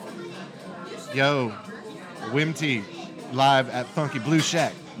Yo, Wimty, live at Funky Blue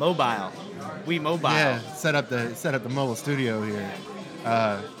Shack. Mobile. We mobile. Yeah, set up the mobile studio here.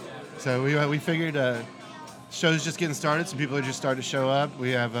 So we figured show's just getting started. Some people are just starting to show up. We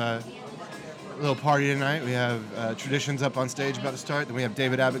have a little party tonight. We have Traditions up on stage about to start. Then we have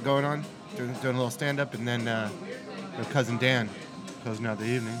David Abbott going on, doing a little stand-up. And then Cousin Dan closing out the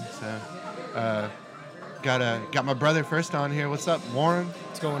evening. So got my brother first on here. What's up, Warren?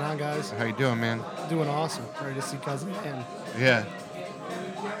 What's going on, guys? How you doing, man? Doing awesome. Ready to see Cousin Dan. Yeah.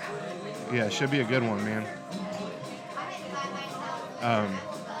 Yeah, should be a good one, man.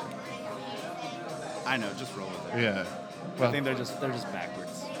 I know, just roll with it. Yeah. I Well, think they're just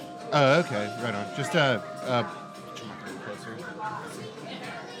backwards. oh, okay, right on. Just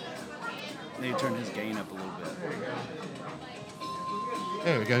Need to turn his gain up a little bit.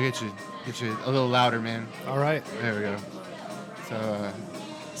 there we go. Get you a little louder, man. All right. There we go.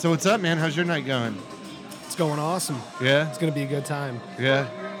 So what's up, man? How's your night going? It's going awesome. Yeah. It's going to be a good time. Yeah.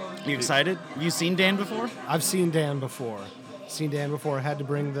 You excited? Have you seen Dan before? I've seen Dan before. I had to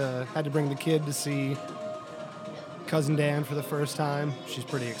bring the kid to see Cousin Dan for the first time. She's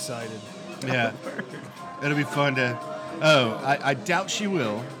pretty excited. Yeah. It'll be fun to. Oh, I doubt she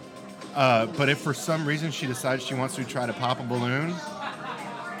will. But if for some reason she decides she wants to try to pop a balloon,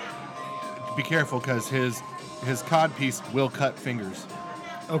 be careful because his cod piece will cut fingers.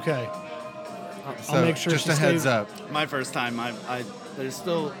 Okay. So I'll make sure just she a heads stays. up. My first time, there's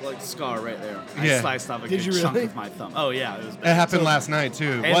still like a scar right there. I Yeah. sliced off a Did good you chunk really? with my thumb. Oh yeah, it was It bad. happened last night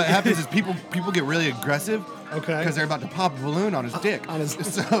too. And- What happens is people get really aggressive. Okay. Because they're about to pop a balloon on his dick. on his-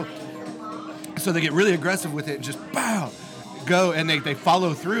 So they get really aggressive with it and just bow, go, and they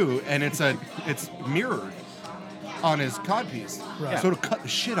follow through, and it's mirrored on his codpiece. Right. So it'll cut the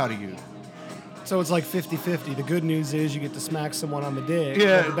shit out of you. So it's like 50-50. The good news is you get to smack someone on the dick.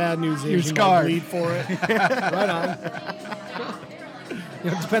 Yeah. But the bad news You're is you might scarred. bleed for it. Right on.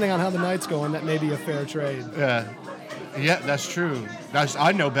 Depending on how the night's going, that may be a fair trade. Yeah, that's true.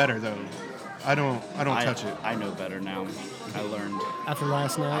 I know better though. I don't touch it. I know better now. I learned. After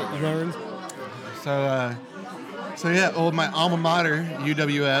last night, you learned. So yeah, my alma mater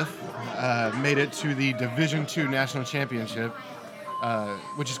UWF made it to the Division II National Championship,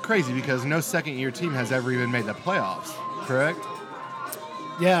 which is crazy because no second-year team has ever even made the playoffs. Correct?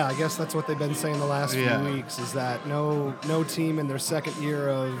 Yeah, I guess that's what they've been saying the last few Yeah. weeks is that no team in their second year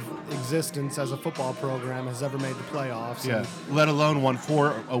of existence as a football program has ever made the playoffs. Yeah. Let alone won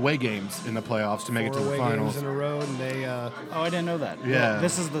 4 away games in the playoffs to make it to Four the away finals. games in a row, and they Oh, I didn't know that. Yeah.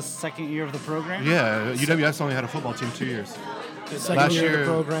 This is the second year of the program? Yeah, UWF's only had a football team 2 years. second Last year of year-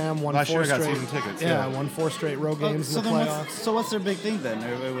 the program won last 4 year I got straight season tickets, Yeah, yeah. won 4 straight road games so in the then playoffs. what's their big thing then?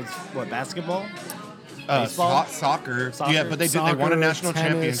 It was what, basketball? Baseball? Soccer. Soccer? Yeah, but they won a Soccer, national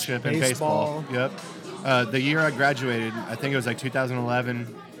tennis, championship in baseball. Yep. The year I graduated, I think it was like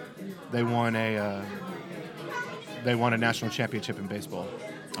 2011. They won a national championship in baseball.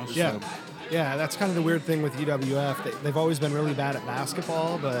 Yeah. Yeah, that's kind of the weird thing with UWF. They've always been really bad at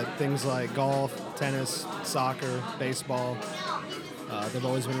basketball, but things like golf, tennis, soccer, baseball, they've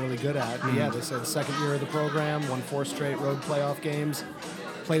always been really good at. But yeah, they said second year of the program, won 4 straight road playoff games,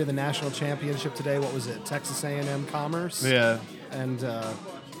 played in the national championship today. What was it? Texas A&M Commerce. Yeah. And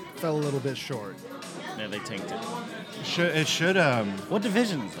fell a little bit short. Yeah, they tanked it. It should What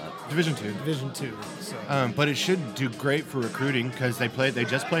division is that? Division II. Division 2. So. But it should do great for recruiting because they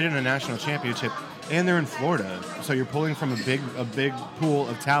just played in a national championship and they're in Florida, so you're pulling from a big pool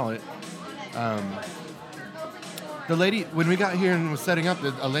of talent. The lady, when we got here and was setting up,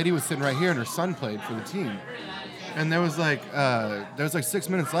 a lady was sitting right here and her son played for the team, and there was like 6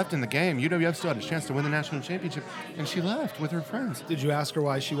 minutes left in the game. UWF still had a chance to win the national championship, and she left with her friends. Did you ask her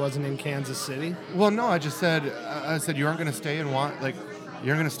why she wasn't in Kansas City? Well, no, I just said you aren't going to stay and watch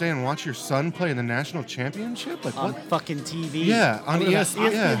you're going to stay and watch your son play in the national championship? Like On what? fucking TV? Yeah, on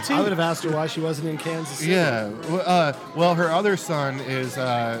ESPN. Yeah. I would have asked her why she wasn't in Kansas City. Yeah. Well, her other son is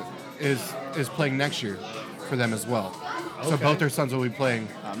playing next year for them as well. So Okay. both their sons will be playing.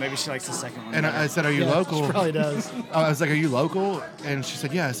 Maybe she likes the second one. And I said, "Are you Yeah, local?" She probably does. I was like, "Are you local?" And she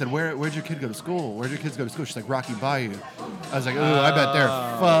said, "Yeah." I said, "Where'd your kid go to school? Where'd your kids go to school?" She's like, "Rocky Bayou." I was like, "Ooh, I bet they're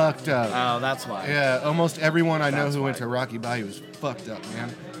fucked up." Oh, that's why. Yeah, almost everyone I know That's who went why. to Rocky Bayou is fucked up,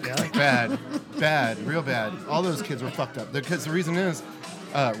 man. Yeah? Like, bad, real bad. All those kids were fucked up. Because the reason is,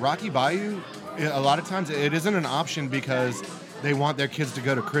 Rocky Bayou, a lot of times it isn't an option because they want their kids to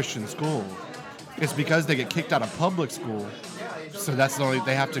go to Christian school. It's because they get kicked out of public school. So that's the only,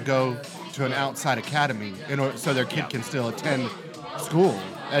 they have to go to an outside academy in order, so their kid can still attend school.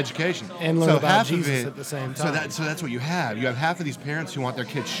 education. And learn so about half Jesus of it, at the same So time. that's what you have. You have half of these parents who want their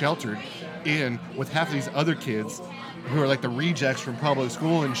kids sheltered in with half of these other kids who are like the rejects from public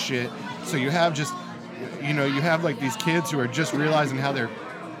school and shit. So you have just, you have like these kids who are just realizing how their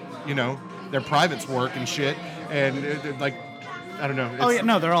privates work and shit. And like, I don't know. Oh yeah,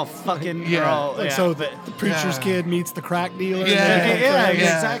 no, they're all fucking. Yeah. They're all, Like, yeah, so but- the preacher's kid meets the crack dealer. Yeah. yeah,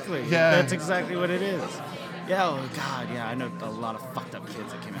 Yeah. exactly. Yeah. That's exactly what it is. Yeah, oh god, yeah, I know a lot of fucked up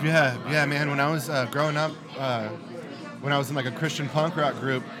kids that came out. Yeah, man. When I was growing up, when I was in like a Christian punk rock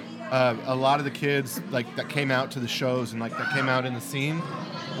group, a lot of the kids like that came out to the shows and like that came out in the scene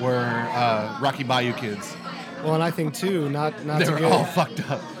were Rocky Bayou kids. Well, and I think too, not They to were go, all fucked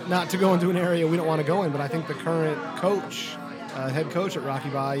up. not to go into an area we don't want to go in, but I think the current coach, head coach at Rocky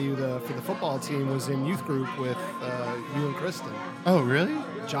Bayou for the football team, was in youth group with you and Kristen. Oh, really?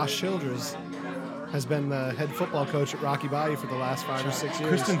 Josh Childress has been the head football coach at Rocky Bayou for the last 5 or 6 years.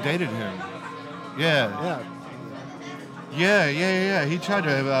 Kristen dated him. Yeah. Yeah. He tried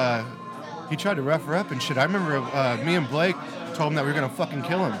to rough her up and shit. I remember me and Blake told him that we were gonna fucking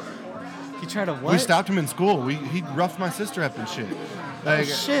kill him. You try to what? We stopped him in school. He roughed my sister up and shit. Like,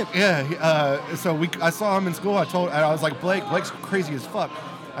 shit. Yeah. So I saw him in school. I was like, Blake's crazy as fuck.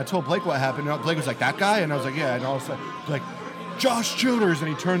 I told Blake what happened. And Blake was like, that guy? And I was like, yeah. And all of a sudden, like, Josh Childers. And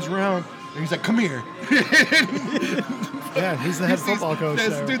he turns around and he's like, come here. Yeah, he's the head football coach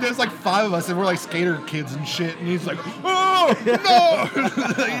there. Dude, there's like 5 of us, and we're like skater kids and shit. And he's like, oh, no.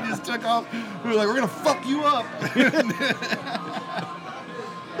 He just took off. We were like, we're going to fuck you up.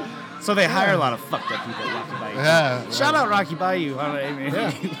 So they hire a lot of fucked up people at Rocky Bayou. Yeah. Shout out Rocky Bayou. I mean,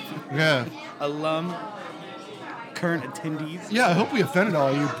 Yeah. alum, current attendees. Yeah, I hope we offended all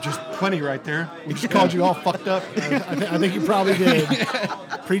of you. Just plenty right there. We just called you all fucked up. I think you probably did.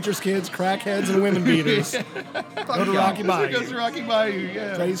 Preacher's kids, crackheads, and women beaters. Go to Rocky Bayou. Goes to Rocky Bayou,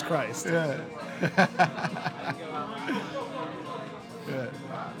 yeah. Praise Christ. Yeah.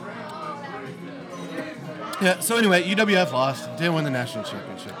 Yeah. So anyway, UWF lost. Didn't win the national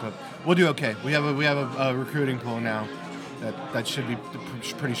championship, but we'll do okay. We have a recruiting pool now that should be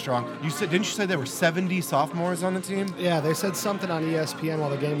pretty strong. Didn't you say there were 70 sophomores on the team? Yeah, they said something on ESPN while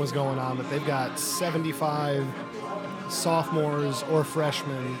the game was going on that they've got 75 sophomores or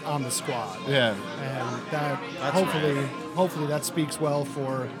freshmen on the squad. Yeah. And that That's hopefully that speaks well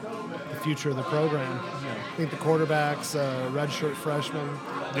for the future of the program. I think the quarterback's redshirt freshman.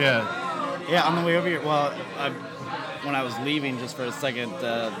 Yeah. Yeah, on the way over here. Well, when I was leaving, just for a second,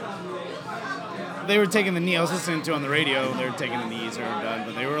 they were taking the knee. I was listening to on the radio. They were taking the knees or done,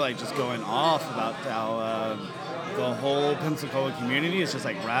 but they were like just going off about how the whole Pensacola community is just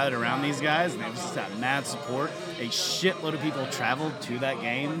like rallied around these guys, and they've just got mad support. A shitload of people traveled to that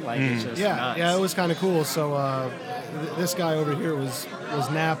game. Like it's just nuts. Yeah, it was kind of cool. So this guy over here was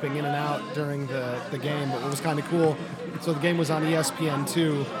napping in and out during the game, but it was kind of cool. So the game was on ESPN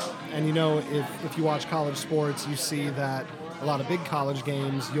too, and if you watch college sports, you see that a lot of big college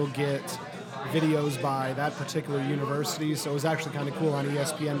games you'll get videos by that particular university. So it was actually kind of cool on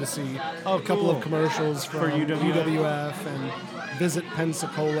ESPN to see a couple of commercials from UWF and visit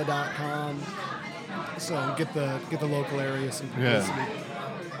Pensacola.com. So get the local area some publicity. Yeah.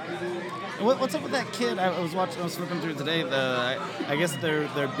 What's up with that kid? I was flipping through today. I guess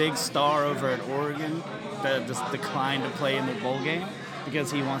their big star over at Oregon that just declined to play in the bowl game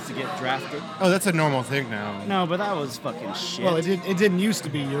because he wants to get drafted. Oh, that's a normal thing now. No, but that was fucking shit. Well, it didn't used to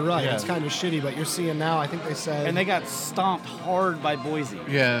be. You're right. Yeah. It's kind of shitty, but you're seeing now. I think they said. And they got stomped hard by Boise.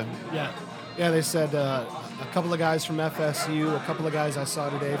 Yeah. Yeah. They said a couple of guys from FSU, a couple of guys I saw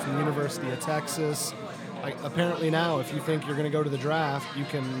today from the University of Texas. Apparently now, if you think you're going to go to the draft, you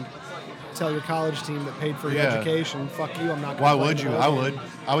can tell your college team that paid for your education, fuck you, I'm not going to. Why would you?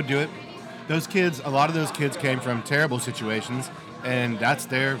 I would do it. A lot of those kids came from terrible situations, and that's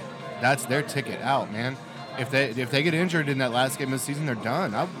their ticket out, man. If they get injured in that last game of the season, they're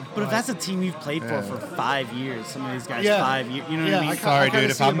done. But if that's a team you've played for 5 years, some of these guys 5 years, you know what I mean? Sorry,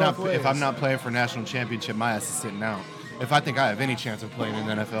 dude. If I'm ways. not playing for a national championship, my ass is sitting out. If I think I have any chance of playing in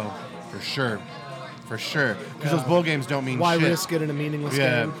the NFL, for sure. Because those bowl games don't mean Why shit. risk it in a meaningless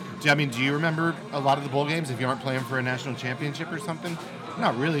game? Do you remember a lot of the bowl games if you aren't playing for a national championship or something?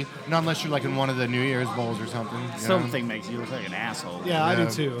 Not really. Not unless you're like in one of the New Year's bowls or something. Something makes you look like an asshole. Yeah, I do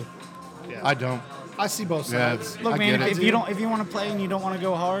too. I don't. I see both sides. Look, I man, get if it. you want to play and you don't want to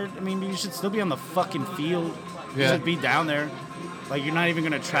go hard, I mean, you should still be on the fucking field. You Yeah. should be down there. Like, you're not even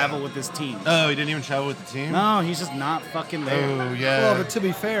going to travel with this team. Oh, he didn't even travel with the team? No, he's just not fucking there. Oh, yeah. Well, but to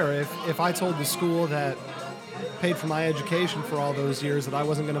be fair, if I told the school that paid for my education for all those years that I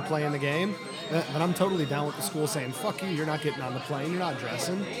wasn't going to play in the game, then I'm totally down with the school saying, fuck you, you're not getting on the plane, you're not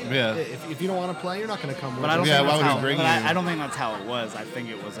dressing. Yeah. If you don't want to play, you're not going to come with But I don't us. Yeah, think why that's would he how. bring But you? I don't think that's how it was. I think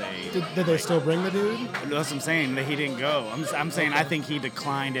it was a. Did they still bring the dude? That's what I'm saying. That he didn't go. I'm saying I think he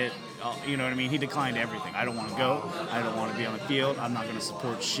declined it. You know what I mean? He declined everything. I don't want to go. I don't want to be on the field. I'm not going to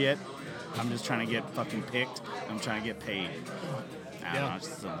support shit. I'm just trying to get fucking picked. I'm trying to get paid. I don't know. I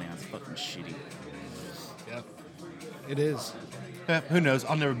just don't think that's fucking shitty. Yeah. It is. Yeah, who knows?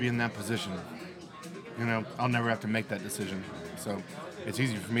 I'll never be in that position. You know, I'll never have to make that decision. So it's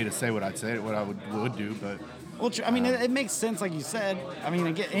easy for me to say what I'd say, what I would do, but Well, I mean, it makes sense, like you said. I mean,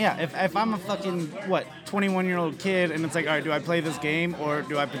 again, yeah, if I'm a fucking, 21-year-old kid, and it's like, all right, do I play this game, or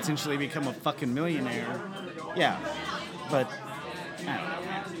do I potentially become a fucking millionaire? Yeah. But, I don't know,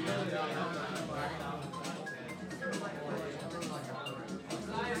 man.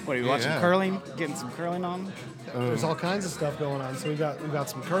 What, are you watching Yeah. curling? Getting some curling on? There's all kinds of stuff going on. So we've got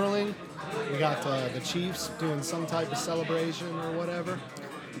some curling. We got the Chiefs doing some type of celebration or whatever,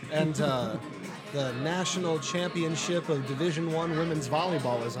 and the national championship of Division I women's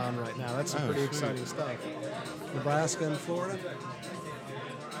volleyball is on right now. That's some pretty sweet. exciting stuff. Nebraska and Florida.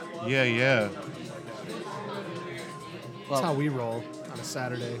 yeah. That's how we roll on a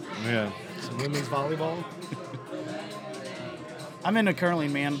Saturday. Yeah. Some women's volleyball. I'm into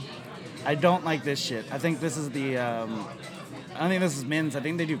curling, man. I don't like this shit. I think this is the. I don't think this is men's. I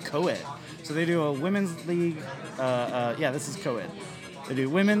think they do co-ed. So they do a women's league. Yeah, this is co-ed. They do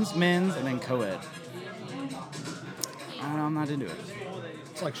women's, men's, and then co-ed. I don't know, I'm not into it.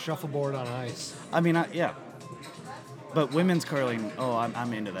 It's like shuffleboard on ice. I mean, yeah. But women's curling,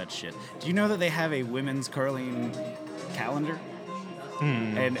 I'm into that shit. Do you know that they have a women's curling calendar?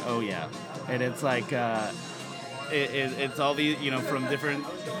 And and it's like it's all these from different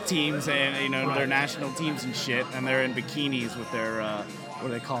teams and their national teams and shit, and they're in bikinis with their what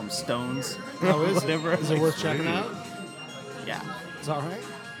do they call them, stones? Oh, is it? Whatever. Is it worth checking out? Yeah, It's all right.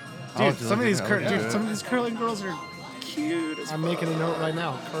 I'll have dude. to Some of look these it up. Yeah. some of these curling girls are cute as I'm fuck. making a note right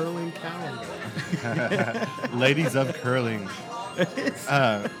now. Curling calendar. Ladies of curling.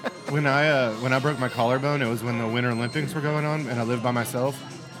 When I broke my collarbone, it was when the Winter Olympics were going on, and I lived by myself.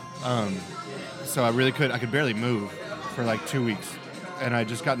 So I could barely move for like 2 weeks, and I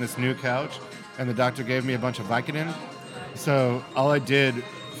just got in this new couch, and the doctor gave me a bunch of Vicodin. So all I did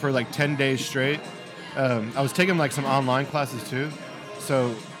for like 10 days straight, I was taking like some online classes too.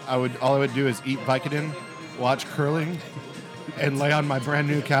 So all I would do is eat Vicodin, watch curling, and lay on my brand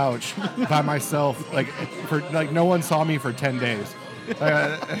new couch by myself. Like no one saw me for 10 days. It's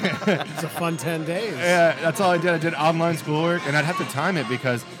a fun 10 days. Yeah, that's all I did. I did online schoolwork, and I'd have to time it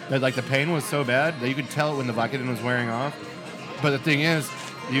because the pain was so bad that you could tell when the Vicodin was wearing off. But the thing is,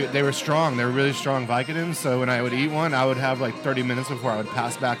 they were strong. They were really strong Vicodins. So when I would eat one, I would have like 30 minutes before I would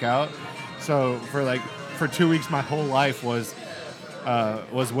pass back out. So for 2 weeks, my whole life was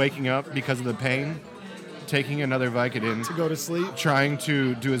waking up because of the pain, taking another Vicodin, To go to sleep. trying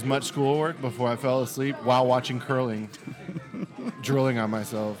to do as much schoolwork before I fell asleep while watching curling, drooling on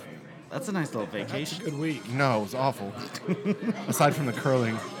myself. That's a nice little vacation. Good week. No, it was awful. Aside from the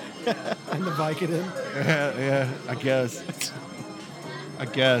curling. And the Vicodin. Yeah, I guess.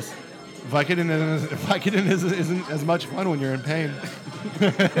 Vicodin isn't as much fun when you're in pain.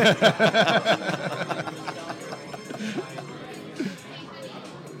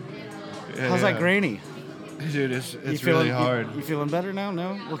 How's that granny? Dude, it's You really feeling- hard. You feeling better now?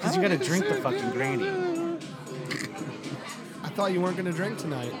 No? Well, because you got to drink the fucking granny. I thought you weren't going to drink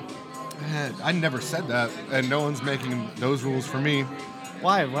tonight. I never said that, and no one's making those rules for me.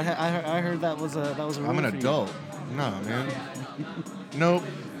 Why? What? I heard that was a rule I'm an for you. adult. No, man. Nope.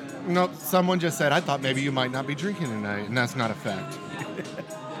 Someone just said, I thought maybe you might not be drinking tonight, and that's not a fact.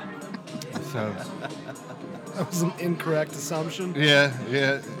 So, That was an incorrect assumption. yeah,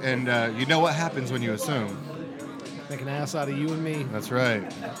 and you know what happens when you assume. Make an ass out of you and me. That's right.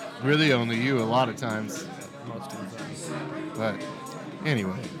 Really only you a lot of times. Most of the time. But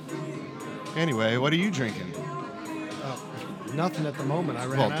anyway, what are you drinking? Nothing at the moment. I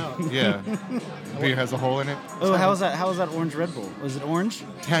ran out. Yeah. Beer has a hole in it. Oh, how was that? How was that orange Red Bull? Was it orange?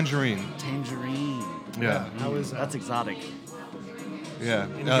 Tangerine. Tangerine. Yeah. How is that? That's exotic. Yeah.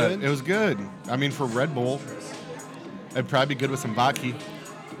 Any good? It was good. I mean, for Red Bull, it'd probably be good with some vodka.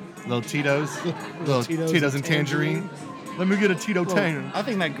 Little Tito's. Little Tito's and tangerine. Let me get a Tito Well, Tang. I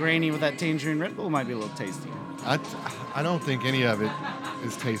think that granny with that tangerine Red Bull might be a little tasty. I don't think any of it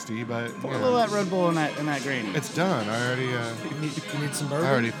is tasty, but Pour you a little know, of that Red Bull in that granny. it's done. You need some bourbon? I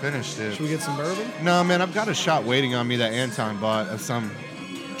already finished it. Should we get some bourbon? No, man, I've got a shot waiting on me that Anton bought of some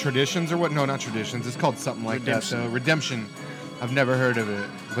Traditions or what? No, not Traditions. It's called something like that. So Redemption. I've never heard of it,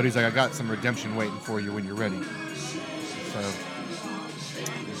 but he's like, I got some Redemption waiting for you when you're ready. So,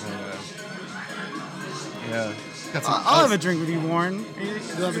 yeah. Got some, I'll have a drink with you, Warren. You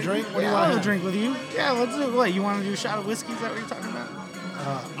have a drink? What do you I'll want have to a drink with you. Yeah, let's do it. What, you want to do a shot of whiskey? Is that what you're talking about?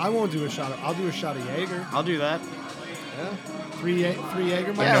 I won't do a shot. I'll do a shot of Jaeger. I'll do that. Yeah. Three Jaeger.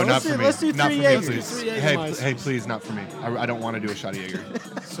 Yeah, no, let's not for me. let's do Not three for me, Jaegers. please. Three Hey, Jägermeisters. hey, please, not for me. I don't want to do a shot of Jaeger.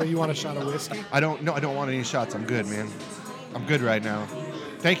 So you want a shot of whiskey? I don't want any shots. I'm good, man. I'm good right now.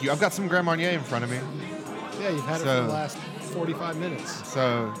 Thank you. I've got some Grand Marnier in front of me. Yeah, you've had it for So- the last 45 minutes.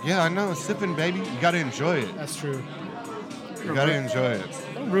 So, yeah, I know. Sipping, baby. You got to enjoy it. That's true. You got to enjoy it.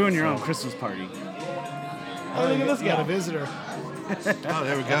 Don't ruin your own Christmas party. Oh, look at this you got guy. a visitor. Oh,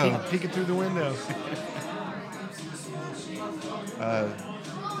 there we go. Peeking through the window.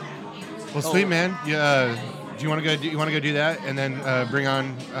 Well, sweet, man. Yeah. Do you want to go? You want to go do that, and then bring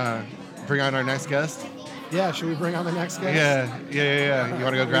on our next guest? Yeah, should we bring on the next guy? Yeah. You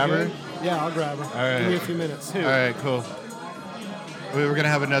want to go grab her? Yeah, I'll grab her. All right. Give me a few minutes. All right, cool. We're gonna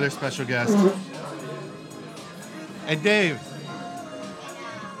have another special guest. Hey, Dave.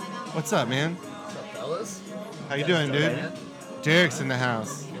 What's up, man? What's up, fellas? How you doing, dude? Derek's in the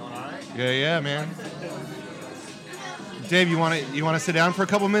house. Feeling all right? Yeah, man. Dave, you wanna sit down for a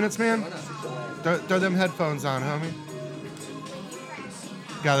couple minutes, man? Throw them headphones on, homie.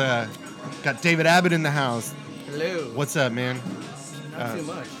 Got David Abbott in the house. Hello. What's up, man? Not too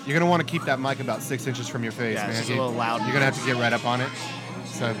much. You're gonna want to keep that mic about 6 inches from your face, Yeah, man. it's just a little loud. You're gonna have to get right up on it.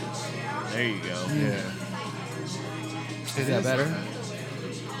 So, There you go. yeah. Is that better?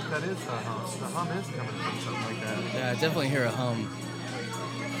 That is the hum. The hum is coming from something like that. Yeah, I definitely hear a hum.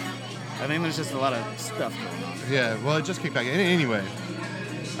 I think there's just a lot of stuff going on. Yeah. Well, it just kicked back. Anyway,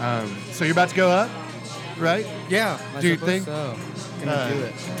 so you're about to go up, right? Yeah, I Do you suppose think? so. Gonna do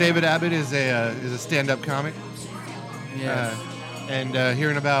it. David Abbott is a stand-up comic, Yes. and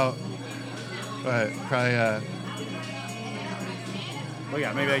hearing about probably Well,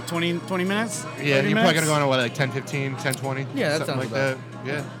 yeah, maybe like 20 minutes? yeah, 30 you're probably minutes? gonna go on at what, like 10, 15, 10, 20? Yeah, that something sounds like that.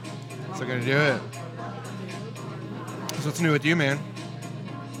 Yeah. So gonna do it. So what's new with you, man?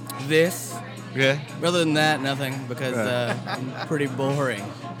 This. Yeah. Other than that, nothing, because I'm pretty boring.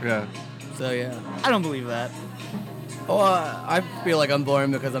 Yeah. So yeah. I don't believe that. Oh, I feel like I'm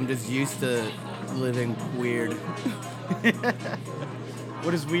boring because I'm just used to living weird.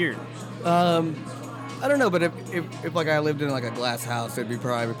 What is weird? I don't know, but if like I lived in like a glass house, it'd be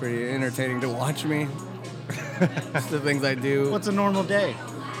probably pretty entertaining to watch me. Just the things I do. What's a normal day?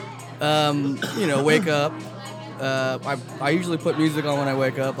 Wake up. I usually put music on when I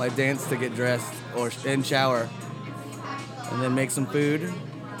wake up. I dance to get dressed and shower, and then make some food.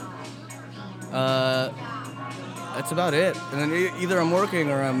 That's about it. And then either I'm working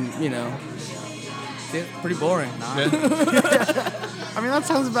or I'm, it's pretty boring. I mean, that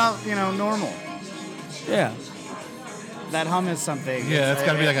sounds about, normal. Yeah. That hum is something. Yeah, it's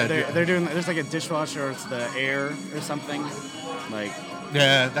gotta be like a- They're doing. There's like a dishwasher, or it's the air or something. Like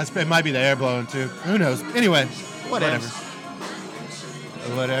Yeah, it might be the air blowing too. Who knows? Anyway, whatever.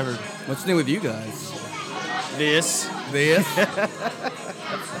 Whatever. What's new with you guys? This. This?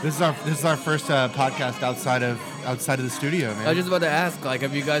 This is our first podcast outside of the studio, man. I was just about to ask, like,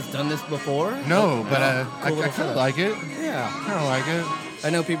 have you guys done this before? no, but I Cool little kind of setup. like it. Yeah. Kind of like it. I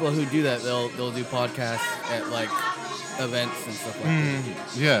know people who do that. They'll do podcasts at like events and stuff like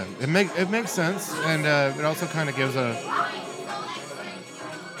that. Yeah, it makes sense, and it also kind of gives a.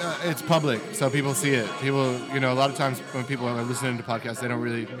 It's public, so people see it. People, a lot of times when people are listening to podcasts, they don't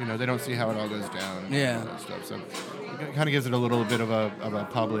really, they don't see how it all goes down. and Yeah. all that stuff. So it kind of gives it a little bit of a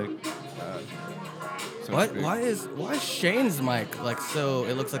public. So to What? speak. Why is Shane's mic like so?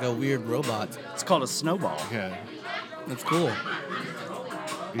 It looks like a weird robot. It's called a snowball. Yeah. That's cool.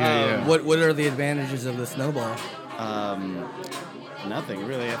 Yeah. What are the advantages of the snowball? Nothing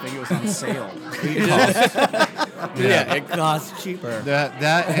really. I think it was on sale. Yeah, it costs cheaper. That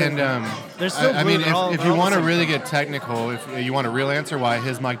and They're still I mean, blue, they're all- if they're you all the want to same really color. get technical, if you want a real answer why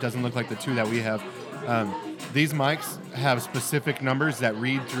his mic doesn't look like the two that we have, these mics have specific numbers that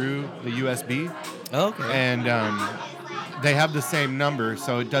read through the USB, Okay. and they have the same number,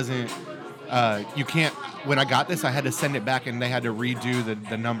 so it doesn't. You can't. When I got this, I had to send it back, and they had to redo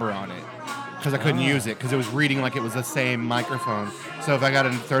the number on it because I couldn't use it because it was reading like it was the same microphone. So if I got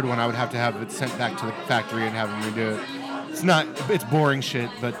a third one, I would have to have it sent back to the factory and have them redo it. It's boring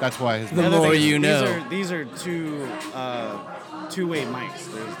shit, but that's why his. The other more thing is you know. These are two-way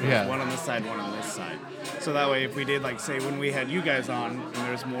mics. There's Yeah. one on this side, one on this side. So that way, if we did, like, say, when we had you guys on and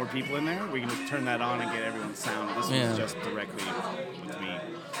there's more people in there, we can just turn that on and get everyone's sound. This Yeah. was just directly with me.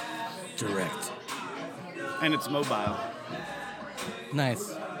 Direct. And it's mobile.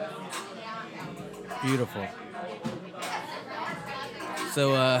 Nice. Beautiful.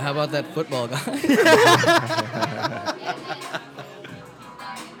 So, how about that football guy?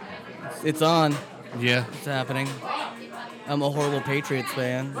 It's on. Yeah. It's happening. I'm a horrible Patriots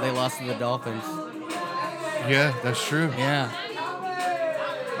fan. They lost to the Dolphins. Yeah, that's true. Yeah.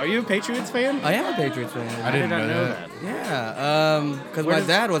 Are you a Patriots fan? I am a Patriots fan. I didn't not know that. Yeah, because Where my does-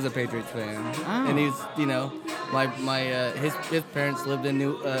 dad was a Patriots fan, Oh. and he's, his parents lived in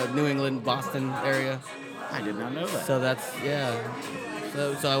New England, Boston area, I did not know that. so that's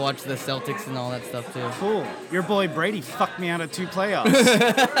So I watched the Celtics and all that stuff too. Cool. Your boy Brady fucked me out of 2 playoffs.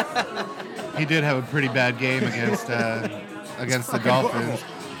 He did have a pretty bad game against the Dolphins.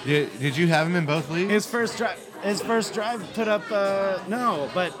 Did you have him in both leagues? His first drive put up no,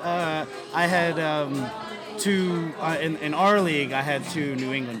 but I had 2 in our league. I had 2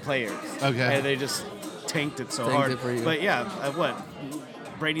 New England players. Okay. And they just tanked it so Tanked hard. it for you. But yeah,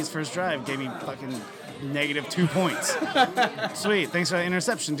 Brady's first drive gave me fucking -2 points. Sweet. Thanks for that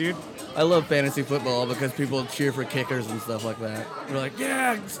interception, dude. I love fantasy football because people cheer for kickers and stuff like that. They're like,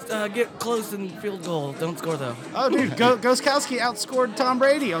 get close in field goal, don't score though. Oh, dude, Gostkowski outscored Tom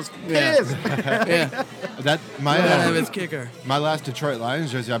Brady. I was pissed. Yeah, That I don't have his kicker. my last Detroit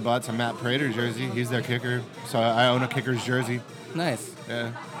Lions jersey, I bought some Matt Prater jersey. He's their kicker, so I own a kicker's jersey. Nice. Yeah,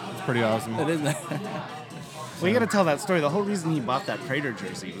 it's pretty awesome. It is nice. Well, you got to tell that story. The whole reason he bought that Prater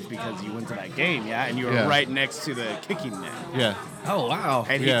jersey was because you went to that game, yeah, and you were Yeah. right next to the kicking net. Yeah. Oh wow.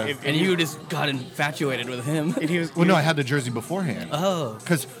 And Yeah. And you just got infatuated with him. And he was. Well, no, I had the jersey beforehand. Oh.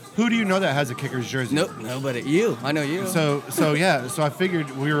 Because who do you know that has a kicker's jersey? Nope, nobody. You. I know you. So I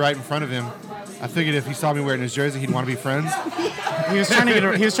figured we were right in front of him. I figured if he saw me wearing his jersey, he'd want to be friends. He was trying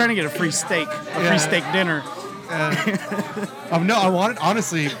to get a free steak, free steak dinner. No, I wanted,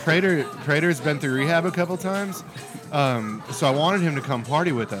 honestly, Prater's been through rehab a couple times. So I wanted him to come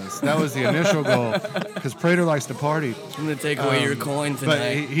party with us. That was the initial goal, because Prater likes to party. I'm gonna take away your coin But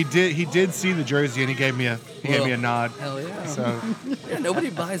tonight. he did see the jersey and he gave me a nod. Hell yeah. So Yeah, nobody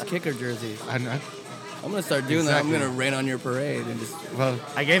buys kicker jerseys. I'm gonna start doing that. Exactly. I'm gonna rain on your parade and just. well,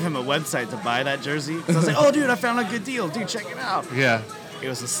 I gave him a website to buy that jersey. 'Cause I was like, "Oh, dude, I found a good deal. Dude, check it out." yeah. It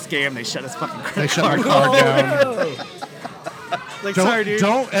was a scam. They shut his fucking They credit shut my card. card down. Like, sorry, dude.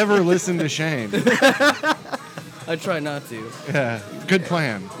 Don't ever listen to Shane. I try not to. Yeah. Good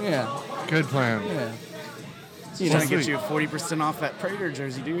plan. Yeah. Good plan. Yeah. Just trying to get Sweet. you 40% off that Prater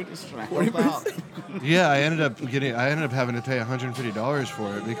jersey, dude. Just trying to help out. Yeah, I ended up having to pay $150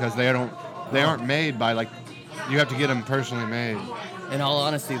 for it because they aren't made by, like, you have to get them personally made. In all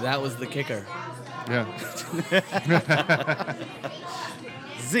honesty, that was the kicker. Yeah.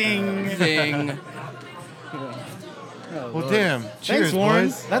 Zing. Ding. Well, damn. Cheers, Thanks, Warren.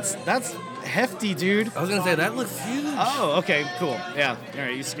 boys. That's hefty, dude. I was gonna say that looks huge. Oh, okay, cool. Yeah. All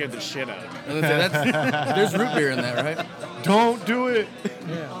right, you scared the shit out of me. I was gonna say there's root beer in that, right? Don't do it.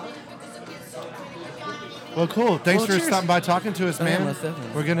 Yeah. Well, cool. Thanks Well, for cheers. stopping by talking to us, Oh, yeah, man. most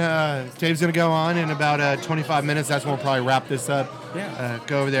definitely. We're gonna Dave's gonna go on in about 25 minutes. That's when we'll probably wrap this up. Yeah.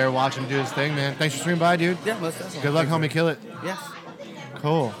 Go over there, watch him do his thing, man. Thanks for swinging by, dude. Yeah, most definitely. Good luck, homie. Kill it. Yes.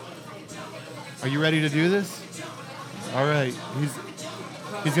 Cool. Are you ready to do this? All right.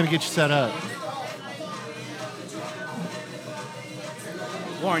 He's gonna get you set up.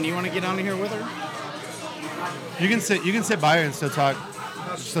 Warren, you want to get on here with her? You can sit by her and still talk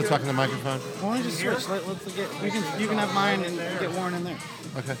in the microphone. Why don't you just switch? Let's get. You can have mine and get Warren in there.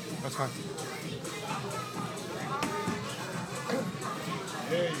 Okay, that's fine.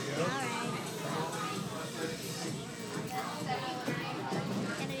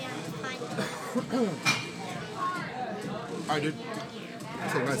 All right, dude.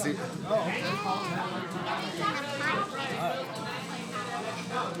 Take my seat.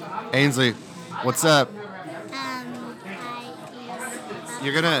 Ainsley, what's up?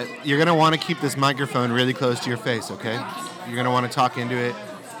 You're gonna want to keep this microphone really close to your face, okay? You're gonna want to talk into it,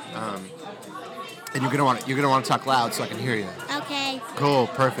 and you're gonna want to talk loud so I can hear you. Okay. Cool,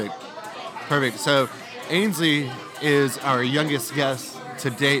 perfect. So, Ainsley is our youngest guest to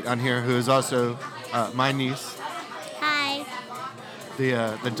date on here, who is also my niece, Hi.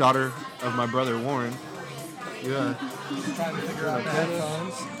 the daughter of my brother Warren. Yeah. Trying to figure out the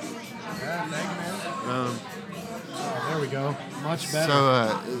headphones. Yeah, thank you, man. There we go. Much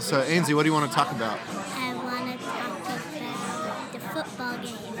better. So Ainsley, what do you want to talk about? I want to talk about the football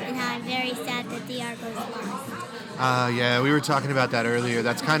game and how I'm very sad that the Argos lost. Yeah, we were talking about that earlier.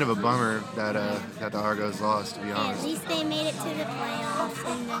 That's kind of a bummer that the Argos lost, to be At honest. least they made it to the playoffs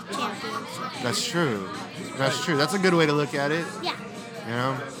and the championship. That's true. That's true. That's a good way to look at it. Yeah. You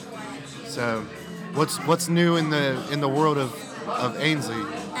know. So, what's new in the world of Ainsley?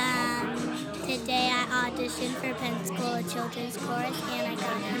 Today I auditioned for Pensacola Children's Chorus and I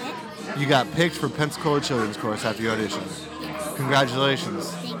got in it. You got picked for Pensacola Children's Chorus after you auditioned. Yes.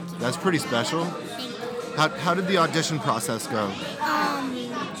 Congratulations. Thank you. That's pretty special. Thank you. How did the audition process go?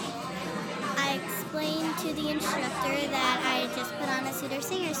 I explained to the instructor that I had just put on a Suitor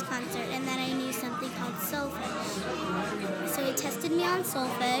Singers concert and that I knew something called solfege. So he tested me on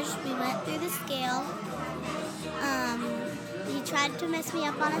solfege. We went through the scale. He tried to mess me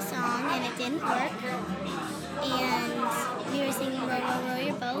up on a song and it didn't work. And we were singing Row, Row, Row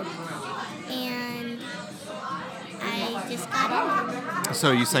Your Boat. And I just got in.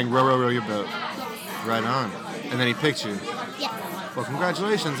 So you sang Row, Row, Row Your Boat. Yes. Right on. And then he picked you. Yes. Well,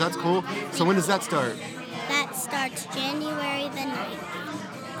 congratulations. That's cool. So when does that start? That starts January the 9th.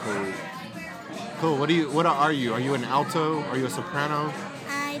 Cool. Cool. What are you? Are you an alto? Are you a soprano?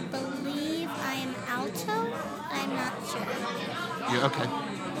 I believe I am alto. I'm not sure. Yeah, okay.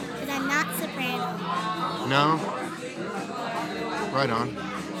 Because I'm not soprano. No? Right on.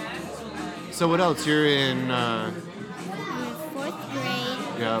 So what else? You're in, I'm in 4th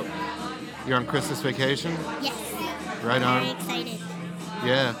grade. yeah, you're on Christmas vacation? Yes. Right on. Very excited.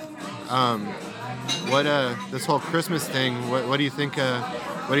 Yeah. This whole Christmas thing, what do you think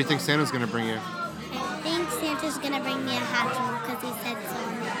Santa's gonna bring you? I think Santa's going to bring me a Hatchimal because he said so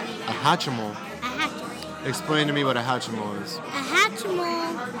on the video. A Hatchimal. A Hatchimal. Explain to me what a Hatchimal is. A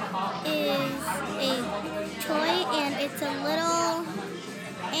Hatchimal is a toy and it's a little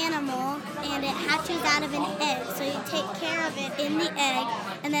animal and it hatches out of an egg. So you take care of it in the egg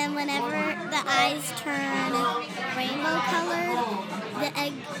and then whenever the eyes turn rainbow colored, the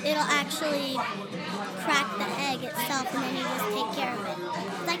egg, it'll actually crack the egg itself and then you just take care of it.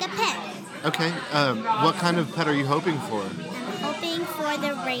 It's like a pet. Okay. What kind of pet are you hoping for? I'm hoping for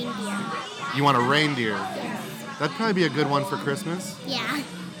the reindeer. You want a reindeer? Yes. That'd probably be a good one for Christmas. Yeah.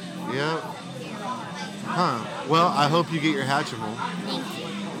 Yep. Huh. Well, I hope you get your Hatchimal, Thank you.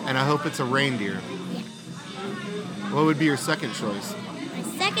 and I hope it's a reindeer. Yeah. What would be your second choice? My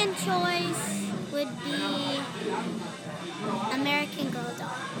second choice would be American Girl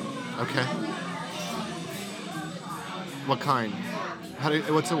doll. Okay. What kind?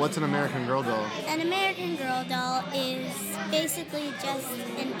 What's an American Girl doll? An American Girl doll is basically just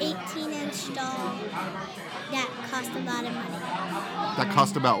an 18-inch doll that costs a lot of money. That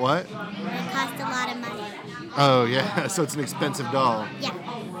cost about what? It costs a lot of money. Oh yeah, so it's an expensive doll. Yeah.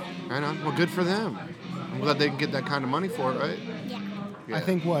 Right on. Well, good for them. I'm glad they can get that kind of money for it, right? Yeah. Yeah. I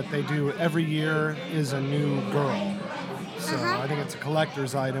think what they do every year is a new girl. So Uh-huh. I think it's a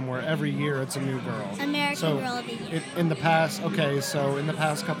collector's item where every year it's a new girl. American So Girl of the Year. in the past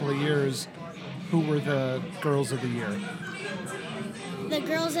couple of years, who were the girls of the year? The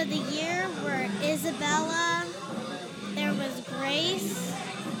girls of the year were Isabella, there was Grace,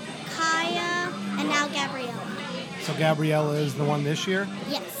 Kaya, and now Gabriella. So Gabriella is the one this year.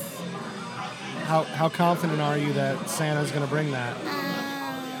 Yes. How confident are you that Santa's going to bring that?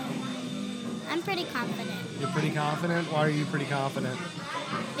 I'm pretty confident You're pretty confident? Why are you pretty confident?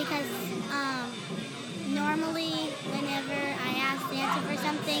 because normally whenever I ask Santa for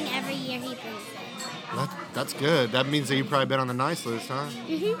something, every year he brings it. That's good. That means that you've probably been on the nice list, huh?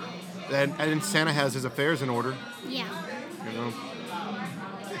 Mm-hmm. And Santa has his affairs in order, Yeah. you know,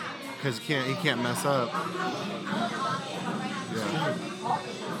 because he can't mess up. Yeah.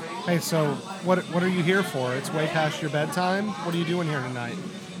 Hey, so what are you here for? It's way past your bedtime. What are you doing here tonight?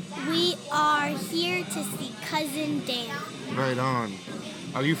 We are here to see Cousin Dan. Right on.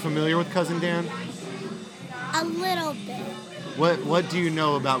 Are you familiar with Cousin Dan? A little bit. What do you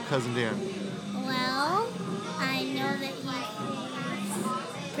know about Cousin Dan? Well, I know that he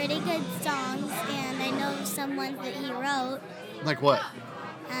sings pretty good songs, and I know some ones that he wrote. Like what?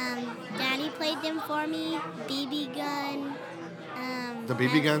 Daddy played them for me. BB Gun. The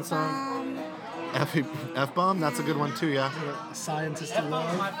BB Gun song? F-Bomb. F-bomb? That's a good one too, yeah. Scientist in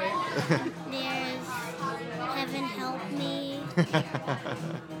love. There's Heaven Help Me.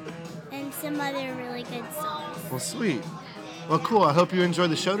 And some other really good songs. Well, sweet. Well, cool. I hope you enjoyed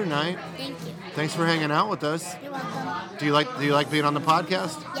the show tonight. Thank you. Thanks for hanging out with us. You're welcome. Do you like being on the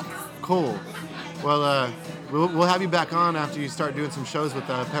podcast? Yes. Cool. Well, we'll have you back on after you start doing some shows with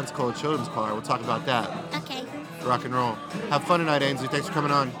Pensacola Children's Choir. We'll talk about that. Okay. Rock and roll. Have fun tonight, Ainsley. Thanks for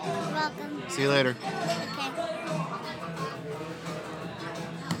coming on. You're welcome. See you later.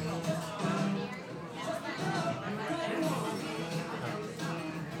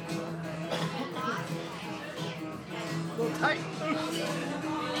 Okay.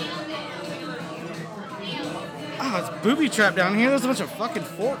 Ah, it's booby trap down here. There's a bunch of fucking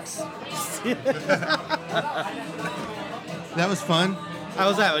forks. That was fun. How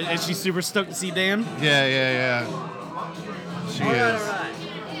was that? Is she super stoked to see Dan? Yeah. She is.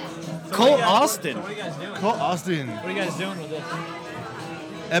 Cole Austin. What are you guys doing? Cole Austin, What are you guys doing with this?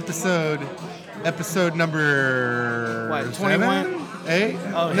 episode number What, 7? 21? 8?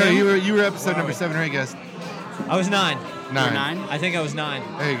 Oh, no, him? you were episode number 7 or 8, guess. I was 9. 9. 9? I think I was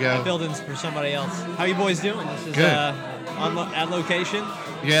 9. There you go. I filled in for somebody else. How you boys doing? This is Good. at location.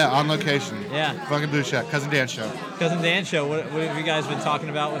 Yeah, on location. Yeah. Fucking Blue Shack, Cousin Dan show. Cousin Dan show. What have you guys been talking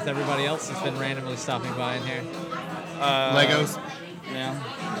about with everybody else that's been randomly stopping by in here? Legos. Yeah.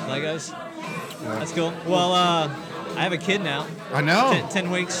 Legos. Yeah. That's cool. Well, I have a kid now. I know. 10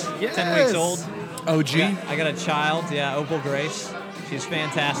 weeks. Yes. 10 weeks old. OG. I got a child. Yeah, Opal Grace. She's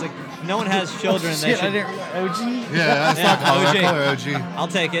fantastic. No one has children. They Shit, I should. didn't. OG? Yeah, that's Yeah, not call her. I OG. call her OG. I'll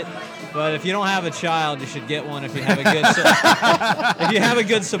take it. But if you don't have a child, you should get one. If you have a good, if you have a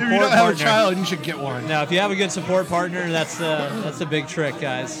good If support you don't have a partner. child, you should get one. No, if you have a good support partner, that's a big trick,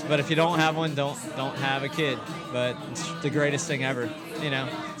 guys. But if you don't have one, don't have a kid. But it's the greatest thing ever, you know.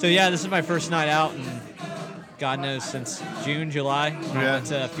 So yeah, this is my first night out, and God knows since June, July, when I Yeah. went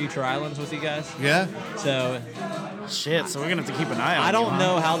to Future Islands with you guys. Yeah? So Shit, so we're going to have to keep an eye on I don't you, huh?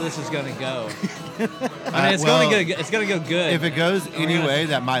 know how this is gonna go. I mean, it's well, gonna go. It's gonna go good. If it goes any gonna- way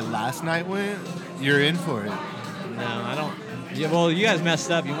that my last night went, you're in for it. No, I don't. Yeah, well, you guys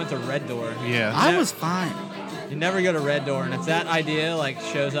messed up. You went to Red Door. Yeah. I was fine. You never go to Red Door, and if that idea like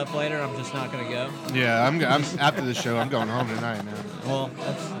shows up later, I'm just not gonna go. Yeah, I'm after the show, I'm going home tonight now. Well,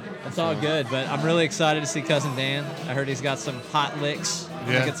 that's all good, but I'm really excited to see Cousin Dan. I heard he's got some hot licks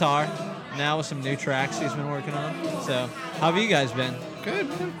on Yeah. the guitar now with some new tracks he's been working on. So, how have you guys been? Good,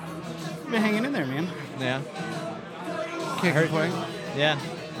 man. Been hanging in there, man. Yeah, Can't complain. yeah.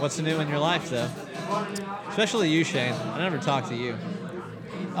 What's new in your life though? Especially you, Shane. I never talked to you.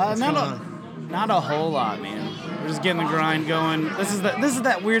 Not a whole lot, man. We're just getting the grind going. This is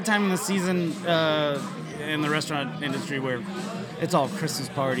that weird time in the season in the restaurant industry where it's all Christmas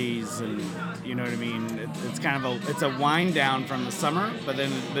parties and you know what I mean. It's kind of it's a wind down from the summer, but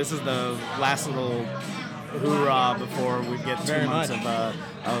then this is the last little hoorah before we get 2 Very months much.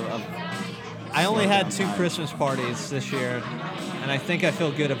 of I only had 2 Christmas parties this year, and I think I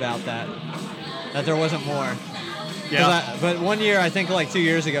feel good about that. That there wasn't more. 'Cause but one year, I think like 2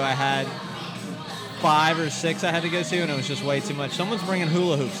 years ago, I had 5 or 6 I had to go to, and it was just way too much. Someone's bringing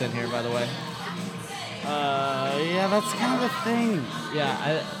hula hoops in here, by the way. yeah, that's kind of a thing.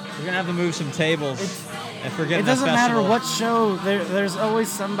 Yeah, we're gonna have to move some tables and forget. It doesn't matter what show. There's always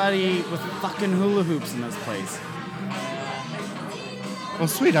somebody with fucking hula hoops in this place. Well,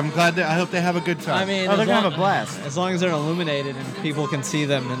 sweet. I'm glad that I hope they have a good time. I mean, Oh, they're as gonna long- have a blast. As long as they're illuminated and people can see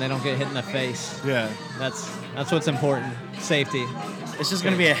them and they don't get hit in the face. yeah. That's what's important. Safety. It's just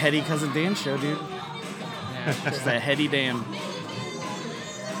gonna be a heady Cousin Dan show, dude. Yeah. Just a heady Dan.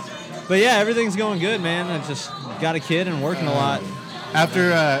 But yeah, everything's going good, man. I just got a kid and working a lot. After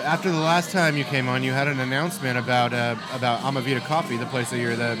the last time you came on, you had an announcement about Amavita Coffee, the place that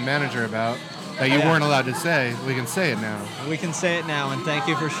you're the manager about, that you Yeah. weren't allowed to say. We can say it now. We can say it now, and thank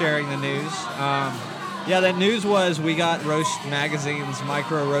you for sharing the news. Yeah, that news was we got Roast Magazine's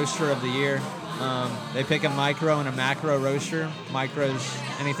Micro Roaster of the Year. They pick a micro and a macro roaster. Micro's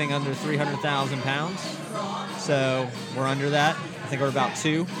anything under 300,000 pounds. So we're under that. I think we're about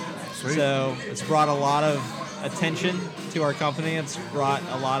 2. Sweet. So it's brought a lot of attention to our company. It's brought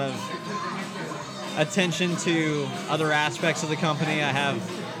a lot of attention to other aspects of the company. I have,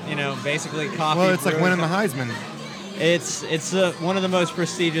 basically coffee. Well, it's like brewing winning the Heisman. It's one of the most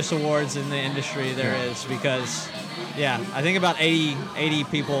prestigious awards in the industry there is because, I think about 80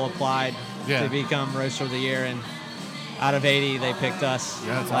 people applied Yeah. to become Roaster of the Year, and out of 80, they picked us.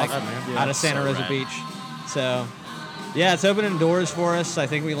 Yeah, that's awesome, man. Out of Santa Rosa Beach. So, it's opening doors for us. I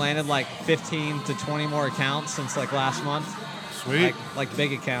think we landed like 15 to 20 more accounts since like last month. Sweet. Like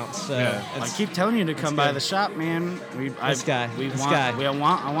big accounts. So Yeah. I it's, keep telling you to come by good. the shop, man. This guy.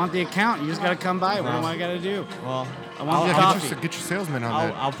 I want the account. You just gotta come by. What do I gotta do? well, I want the Yeah, coffee. get your salesman on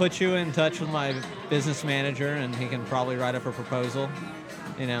that. I'll put you in touch with my business manager, and he can probably write up a proposal.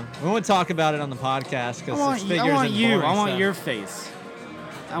 We won't talk about it on the podcast because it's figures I want and you. boring I want stuff. your face.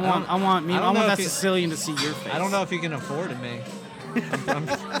 I don't want know that if you- Sicilian to see your face. I don't know if you can afford me.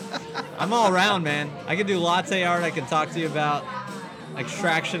 I'm all around, man. I can do latte art. I can talk to you about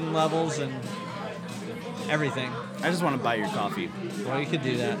extraction levels and everything. I just want to buy your coffee. Well, you could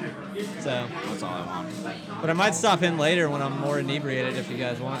do that. So, That's all I want. but I might stop in later when I'm more inebriated if you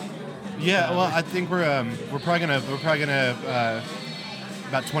guys want. Yeah, well, I think we're probably gonna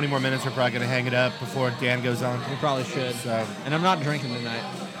about 20 more minutes. We're probably gonna hang it up before Dan goes on. We probably should. So. And I'm not drinking tonight.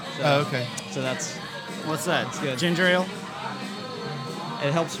 So, Oh, okay. So that's What's that? That's good. Ginger ale?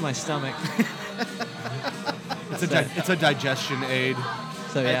 it helps my stomach. It's a digestion aid.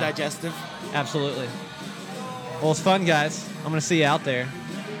 So yeah, Digestive? absolutely. Well, it's fun, guys. I'm gonna see you out there.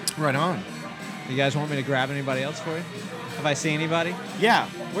 Right on. You guys want me to grab anybody else for you? Have I seen anybody? Yeah.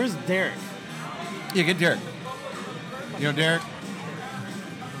 Where's Derek? Yeah, get Derek. You know Derek?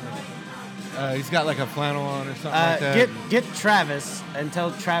 He's got like a flannel on or something like that. Get Travis and tell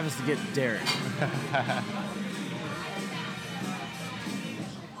Travis to get Derek.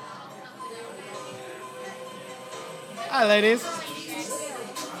 Hi, ladies.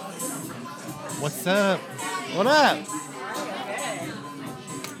 What's up? What up?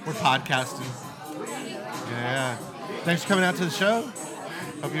 We're podcasting. Yeah. Thanks for coming out to the show.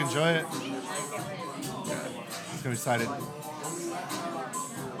 Hope you enjoy it. It's gonna be excited.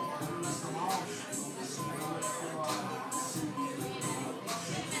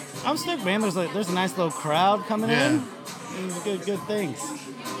 I'm stoked, man. There's a nice little crowd coming Yeah. in. Good things.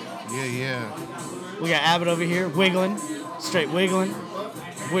 Yeah. We got Abbott over here wiggling, straight wiggling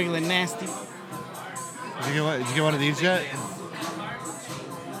nasty. Did you get one of these yet?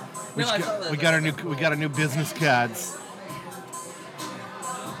 We got our new business cards.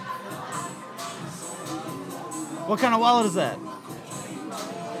 What kind of wallet is that?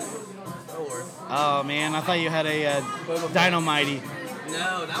 Oh man, I thought you had a Dynamite.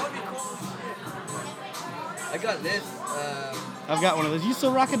 No, that would be cool. I got this. I've got one of those. You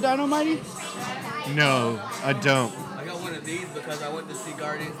still rock a Dynamite? No, I don't. I got one of these because I went to see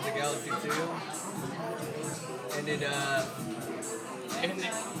Guardians of the Galaxy 2. And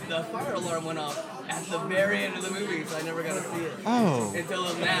the fire alarm went off at the very end of the movie, so I never got to see it. Oh. Until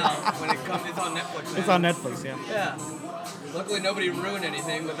now, when it comes, it's on Netflix now. It's on Netflix, yeah. Yeah. Luckily, nobody ruined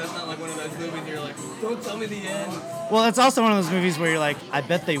anything, but that's not like one of those movies where you're like, don't tell me the end. Well, it's also one of those movies where you're like, I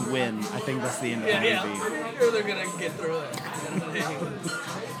bet they win. I think that's the end of the Yeah, movie. I'm sure they're gonna get through it. You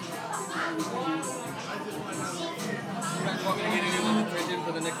guys want me to get anyone attention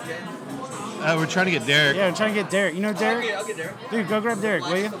for the next game? We're trying to get Derek. Yeah, I'm trying to get Derek. You know Derek? I'll get Derek. Dude, go grab Derek,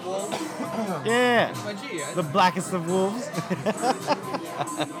 will you? Blackest of Wolves. Yeah. My G, right? The blackest of wolves.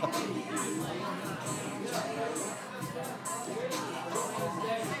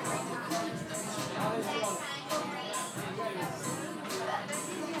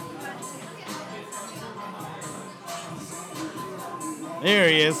 There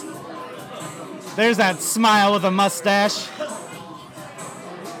he is. There's that smile with a mustache.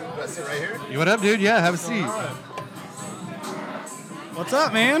 Sit right here. You what up, dude? Yeah, have a seat. What's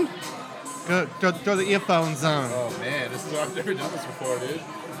up, man? Go throw the earphones on. Oh man, I've never done this before, dude.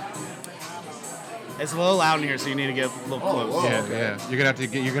 It's a little loud in here, so you need to get a little close. whoa. Yeah, okay. yeah. You're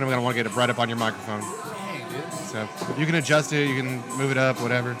gonna want to get it right up on your microphone. Dang, dude. So you can adjust it. You can move it up,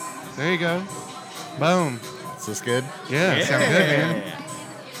 whatever. There you go. Boom. Is this good? Yeah, sounds good, man.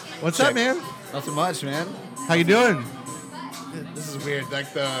 What's up, Check. man? Nothing much, man. How you doing? This is weird. Like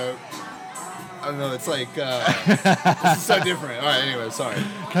I don't know. It's like this is so different. All right. Anyway, sorry.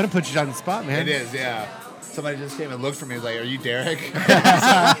 Kind of put you on the spot, man. It is, yeah. Somebody just came and looked for me. Was like, "Are you Derek?"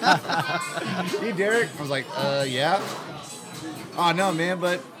 You Derek? I was like, yeah. Oh no, man.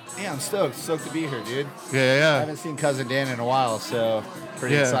 But yeah, I'm stoked. Stoked to be here, dude. I Yeah. haven't seen Cousin Dan in a while, so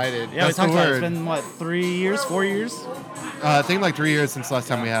pretty Yeah. excited. Yeah, we That's the talked about it. word. It's been, what, 3 years, 4 years? I think like 3 years since last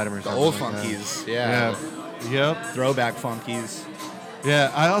time we had him or The something. old like that. funkies. Yeah. Yeah. Yep. Throwback funkies.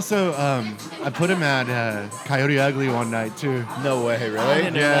 Yeah. I also I put him at Coyote Ugly one night too. No way, I really?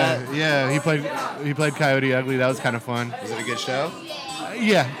 didn't know Yeah. that. Yeah. He played Coyote Ugly. That was kind of fun. Was it a good show?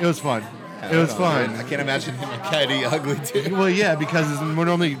 Yeah. It was fun. It was fun. I can't imagine him and Coyote Ugly too. Well, yeah, because we're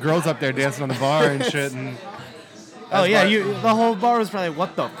normally girls up there dancing on the bar and shit, and Oh, yeah, the whole bar was probably,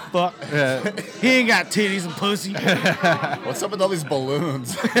 what the fuck? yeah, He ain't got titties and pussy. What's up with all these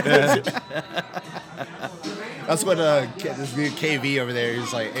balloons? That's what this dude KV over there.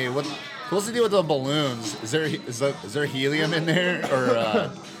 He's like, hey, what's the deal with the balloons? Is there helium in there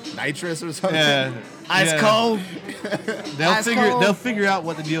or nitrous or something? yeah. Ice yeah. cold. They'll Ice cold. they'll figure out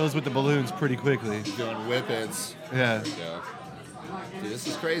what the deal is with the balloons pretty quickly. Doing whippets. Yeah. Yeah. Dude, this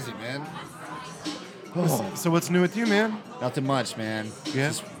is crazy, man. So what's new with you, man? Nothing much, man. Yeah?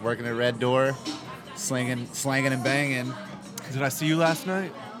 Just working at Red Door, slanging and banging. Did I see you last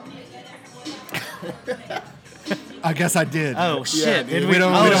night? I guess I did. Oh, shit. Yeah, Did dude. we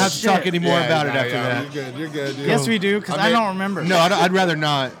don't have to shit. talk anymore about it after that. You're good, dude. Yes, we do, because I don't remember. No, I'd rather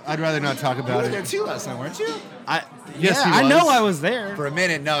not. I'd rather not talk You about were there it. too last night, weren't you? Yes, yeah, he I know was. I was there. For a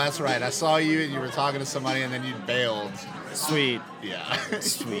minute, no, that's right. I saw you and you were talking to somebody and then you bailed. Sweet. Yeah.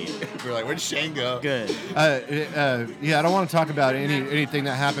 Sweet. We're like, where'd Shane go? Good. Yeah, I don't want to talk about anything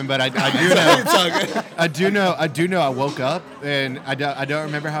that happened, but I do know. It's all good. I do know. I woke up and I don't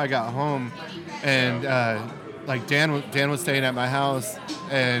remember how I got home, and like Dan was staying at my house,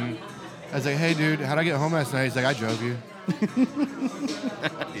 and I was like, "Hey, dude, how'd I get home last night?" He's like, "I drove you,"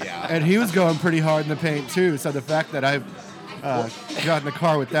 Yeah. and he was going pretty hard in the paint too. So the fact that I got in the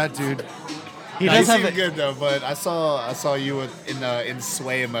car with that dude, He No, does you have seem a, good though, but I saw you in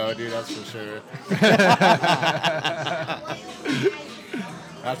sway mode, dude. That's for sure.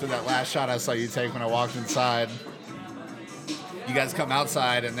 After that last shot I saw you take when I walked inside, you guys come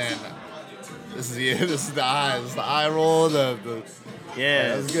outside and then this is you. This is the eye. This is the eye roll. The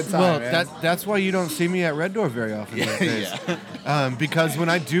yeah. it was a good time, well, man. that's why you don't see me at Red Door very often. these days. Because when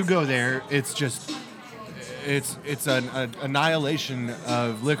I do go there, it's just it's an annihilation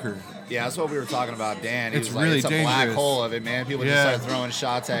of liquor. Yeah, that's what we were talking about, Dan. He It's was like, really it's a black dangerous. hole of it, man. People just Yeah. start throwing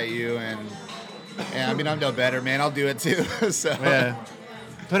shots at you, and I mean, I'm no better, man. I'll do it too. So Yeah.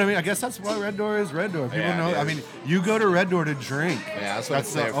 But I mean, I guess that's why Red Door is Red Door. People Yeah, know. dude. I mean, you go to Red Door to drink. Yeah, that's what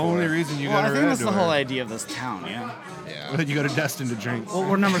it's the there for. only reason you Well, go I to think Red that's Door. the whole idea of this town, yeah. yeah. You go to Destin to drink. Well,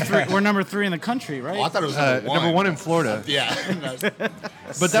 we're number 3. We're number 3 in the country, right? Oh, I thought it was Number one in Florida. Yeah.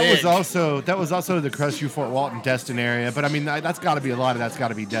 But that was also the Crestview, Fort Walton, Destin area. But I mean, that's got to be a lot of that's got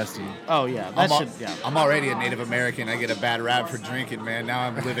to be Destin. Oh yeah, that should. Yeah. I'm already a Native American. I get a bad rap for drinking, man. Now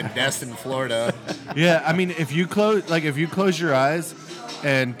I'm living in Destin, Florida. Yeah, I mean, if you close your eyes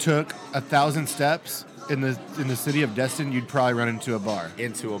and took 1,000 steps in the city of Destin, you'd probably run into a bar.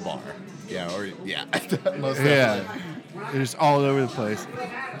 Into a bar. Yeah, or yeah. Most Yeah, definitely. it's all over the place,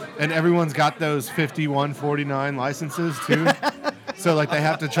 and everyone's got those 5149 licenses too. So like they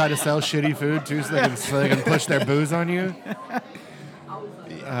have to try to sell shitty food too, so they can push their booze on you.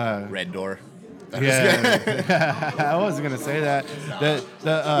 Red Door. Yeah, I wasn't gonna say that. We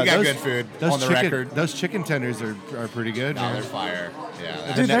got good food on the record. Those chicken tenders are pretty good. No, man. they're fire. Yeah,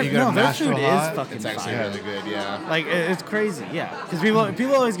 And Dude, then you get them their mashed food real hot. is fucking it's actually fire. really good. Yeah. Like it's crazy, yeah. Because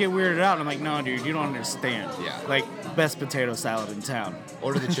people always get weirded out, and I'm like, no, dude, you don't understand. Yeah. Like best potato salad in town.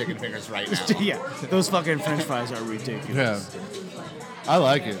 Order the chicken fingers right now. Yeah, those fucking French fries are ridiculous. Yeah, I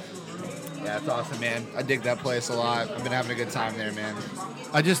like it. Yeah, it's awesome, man. I dig that place a lot. I've been having a good time there, man.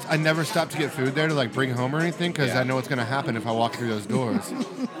 I never stop to get food there to like bring home or anything because Yeah. I know what's gonna happen if I walk through those doors.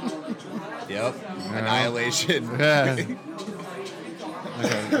 Yep. Annihilation. Yeah.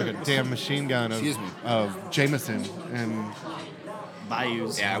 like a damn machine gun of, Excuse me. of Jameson and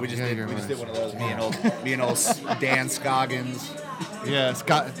Bayous. Yeah, we just Yeah, did you're one of right. those. Me and old Dan Scoggins. yeah,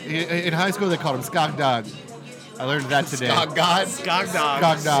 Scott. In high school they called him Skog Dog. I learned that today. Skog God. Skog dog.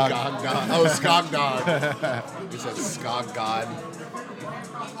 Skog Dog. Skog God. Oh, Skog Dog. He said Skog God.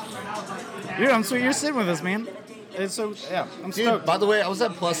 Dude, I'm sweet. You're sitting with us, man. It's so yeah. I'm Dude, stoked. by the way, I was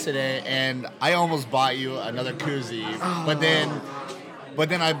at Plus today, and I almost bought you another koozie, but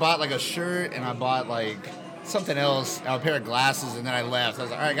then I bought like a shirt, and I bought like something else, a pair of glasses, and then I left. I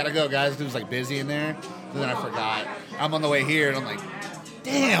was like, all right, gotta go, guys. It was like busy in there, and then I forgot. I'm on the way here, and I'm like,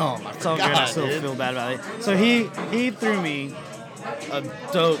 damn, I It's all good. I forgot, still dude. feel bad about it. So he threw me a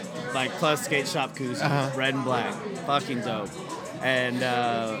dope like Plus skate shop koozie, red and black, fucking dope, and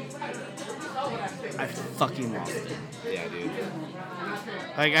I fucking lost it. Yeah, dude.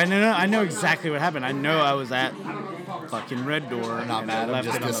 Like I know exactly what happened. I know I was at fucking Red Door. I'm not and mad, I I'm left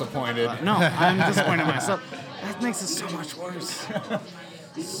just it on the- disappointed. no, I'm disappointed in myself. That makes it so much worse.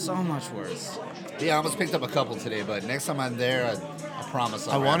 So much worse. Yeah, I almost picked up a couple today, but next time I'm there, I promise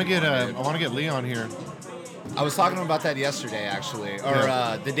I I'll want to grab get one, dude. Leon here. I was talking about that yesterday, actually,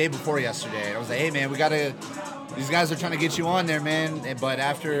 or the day before yesterday. I was like, "Hey, man, we gotta. These guys are trying to get you on there, man. But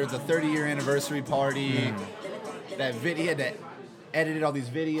after the 30-year anniversary party, that video, he had to edited all these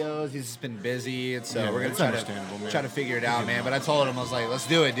videos. He's just been busy, and so Yeah, we're gonna it's try understandable, man. to figure it out, man. But I told him, I was like, "Let's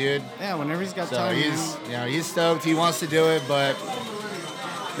do it, dude." Yeah, whenever he's got So time. he's stoked. He wants to do it, but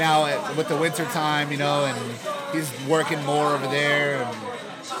now with the winter time, and he's working more over there. And,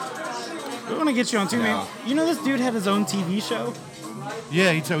 We want to get you on too, man. Yeah. You know this dude had his own TV show?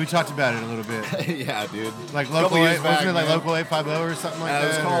 Yeah, we talked about it a little bit. yeah, dude. Like Couple local, years wasn't back, it like man. local 850 or something like It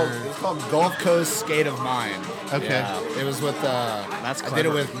was that? called or- it was called Gulf Coast Skate of Mine. Okay. Yeah, it was with That's I did it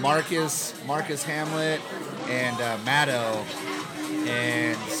clever. with Marcus Hamlet and Matto,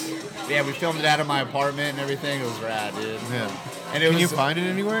 and yeah, we filmed it out of my apartment and everything. It was rad, dude. Yeah. And it Can was you find it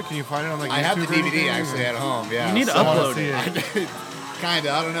anywhere? Can you find it on like I have the YouTube or anything, DVD or- actually at home. Yeah, You need to so- upload it.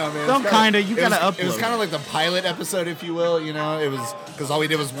 Kinda, I don't know, man. Don't It's kinda, you it was- gotta It was upload kind of like the pilot episode, if you will. It was because all we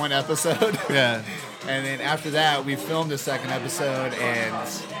did was one episode. Yeah. And then after that, we filmed the second episode, and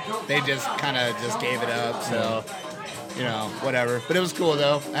they just kind of just gave it up. So you know, whatever. But it was cool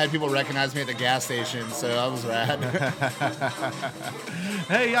though. I had people recognize me at the gas station, so that was rad.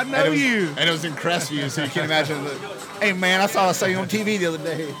 Hey, I know And it was, you. And it was in Crestview, so you can imagine. Hey man, I saw you on TV the other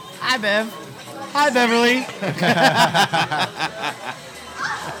day. Hi, Bev. Hi, Beverly.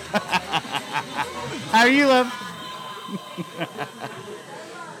 How are you, love?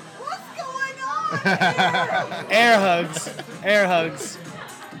 What's going on? Air hugs. Air hugs.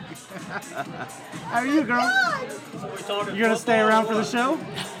 How are you, girl? You gonna stay around for the show?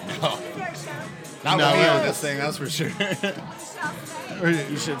 Not No, with me no. on this thing, that's for sure.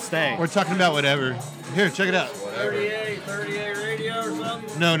 You should stay. We're talking about whatever. Here, check it out. 38 radio or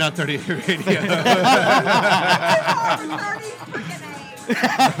something? No, not 38 radio. 30 freaking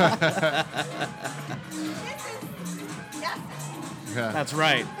Yeah. That's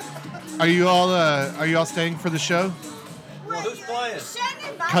right. Are you all staying for the show? Well, who's playing?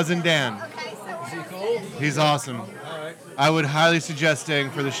 Cousin Dan. Okay, so Is he cool? He's awesome. All right. I would highly suggest staying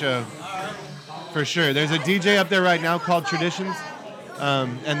for the show. For sure. There's a DJ up there right now called Traditions.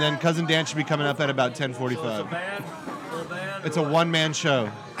 And then Cousin Dan should be coming up at about 10:45. Band? Full band? It's a one-man show.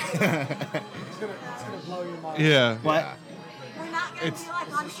 Yeah. What? we're not going to It's- be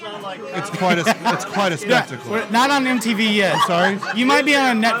like on camera. It's quite a spectacle. We're not on MTV yet. Sorry? You might be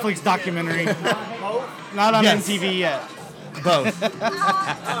on a Netflix documentary. Not on Yes. MTV yet. Both.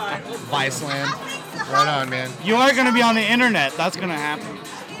 Viceland. Right on, man. You are going to be on the internet. That's going to happen.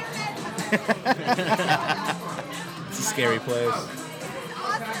 It's a scary place.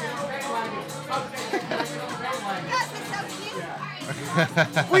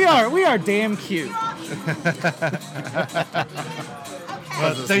 We are damn cute.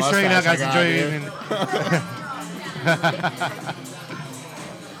 Well, this thanks for hanging out, mustache guys. I Enjoy got your evening.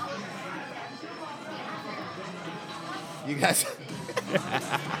 You guys.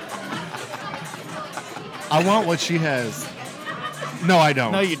 I want what she has. No, I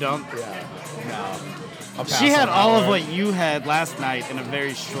don't. No, you don't. I'll pass She had on all that of one. what you had last night in a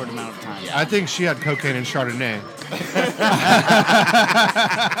very short amount of time. I think she had cocaine and Chardonnay.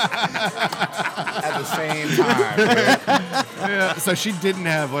 At the same time. Right? Yeah, so she didn't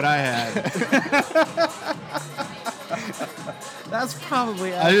have what I had. That's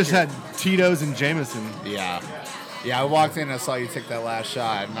probably I just had Tito's and Jameson. Yeah. Yeah, I walked in and I saw you take that last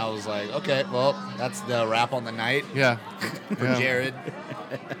shot, and I was like, okay, well, that's the wrap on the night Yeah. for Yeah. Jared.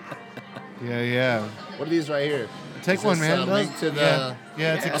 Yeah. What are these right here? Take Is one, this man. a link to the.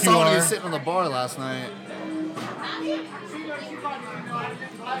 Yeah, it's a I saw when he was QR. sitting on the bar last night.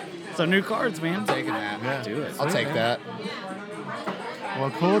 some new cards, man. Taking that. Yeah. Do it. I'll take that.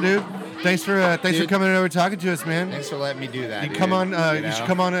 Well, cool, dude. Thanks for Dude. coming over talking to us, man. Thanks for letting me do that. You dude. come on. You You should know?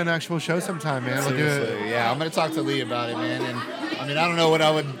 come on an actual show sometime, man. We'll do Seriously, it. yeah. I'm gonna talk to Lee about it, man. And I mean, I don't know what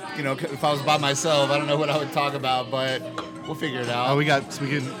I would, if I was by myself, I don't know what I would talk about, but we'll figure it out. Oh, we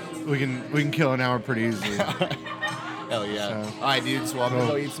can kill an hour pretty easily. Hell yeah. So- All right, dudes. Well, I'm gonna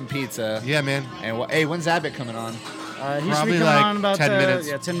Cool. go eat some pizza. Yeah, man. And hey, when's Abbott coming on? He should Probably be coming like on about 10 minutes.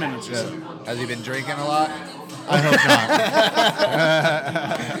 Yeah, 10 minutes or so. Has he been drinking a lot? I hope not.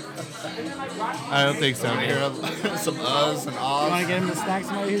 I don't think so. I hear Man. some uhs and You want to ahs. get him to snack?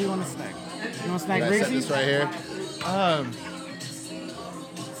 Somebody who you want to snack? You want to snack Can I set Briggsy? this right here?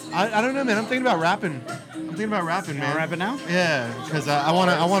 I don't know, man. I'm thinking about rapping. Man. Want to wrap it now? Yeah, because I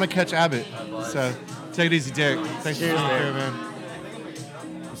wanna catch Abbott. So take it easy, Derek. Thanks for being here, man.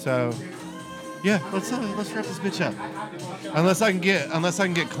 So yeah, let's wrap this bitch up. Unless I can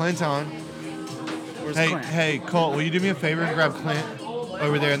get Clint on. Where's Hey, Clint? hey, Colt, will you do me a favor and grab Clint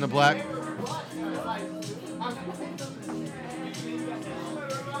over there in the black?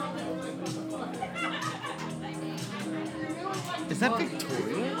 Is that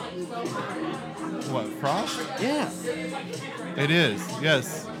Victoria? What, Frost? Yeah. It is,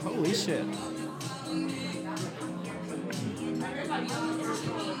 yes. Holy shit.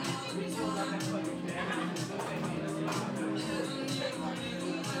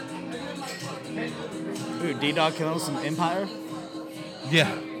 Ooh, D-Dog killing some Empire?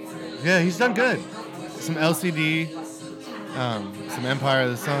 Yeah. Yeah, he's done good. Some LCD, some Empire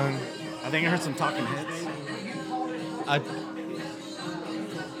of the Sun. I think I heard some Talking Heads. I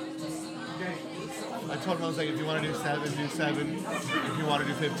told him, I was like, if you want to do 7, do 7. If you want to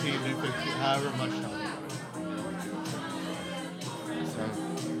do 15, do 15. However much time. So.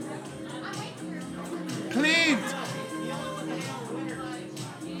 Clint!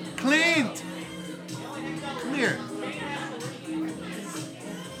 Clint! Come here.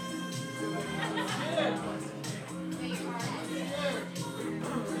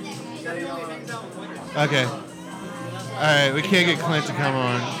 Okay. right, we can't get Clint to come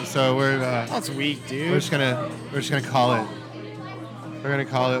on, so we're That's weak, dude. we're just gonna call it. We're gonna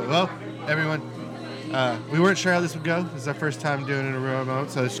call it. Well, everyone, we weren't sure how this would go. This is our first time doing it in a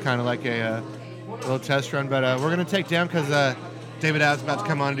remote, so it's kind of like a little test run. But we're gonna take down because David Allen's about to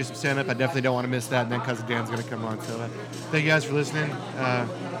come on and do some stand-up. I definitely don't want to miss that, and then Cousin Dan's gonna come on. So thank you guys for listening.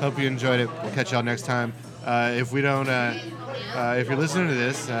 Hope you enjoyed it. We'll catch y'all next time. If we don't, if you're listening to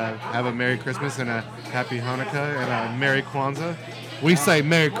this, have a Merry Christmas and a Happy Hanukkah and a Merry Kwanzaa. We say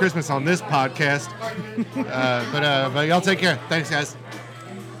Merry Christmas on this podcast. But y'all take care. Thanks, guys.